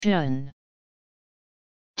Chun.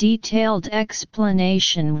 Detailed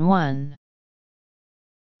explanation 1.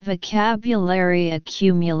 Vocabulary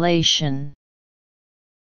accumulation.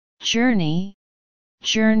 Journey,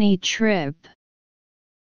 journey trip.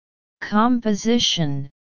 Composition,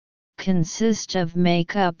 consist of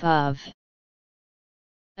makeup of.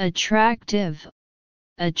 Attractive,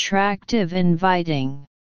 attractive inviting.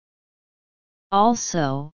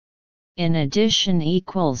 Also, in addition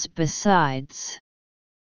equals besides.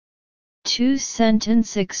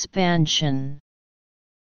 2-sentence expansion.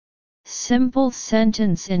 Simple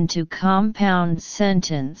sentence into compound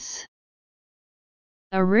sentence.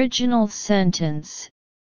 Original sentence.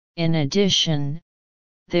 In addition,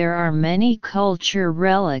 there are many culture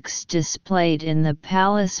relics displayed in the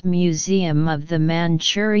Palace Museum of the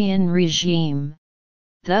Manchurian regime,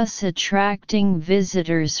 thus attracting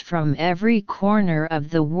visitors from every corner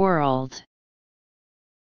of the world.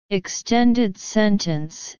 Extended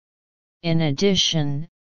sentence. In addition,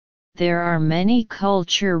 there are many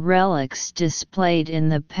culture relics displayed in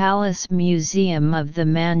the Palace Museum of the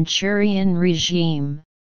Manchurian regime,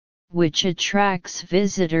 which attracts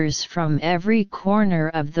visitors from every corner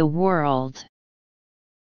of the world.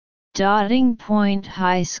 Dotting point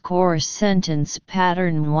high score sentence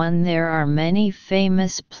pattern 1. There are many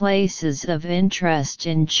famous places of interest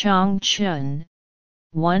in Chongchun,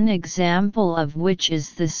 one example of which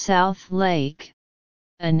is the South Lake,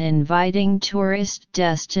 an inviting tourist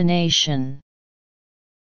destination.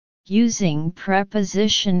 Using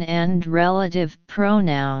preposition and relative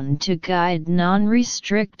pronoun to guide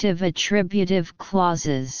non-restrictive attributive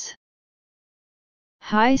clauses.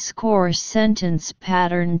 High score sentence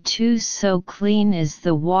pattern 2. So clean is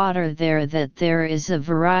the water there that there is a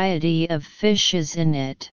variety of fishes in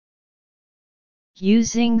it.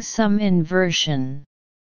 Using some inversion.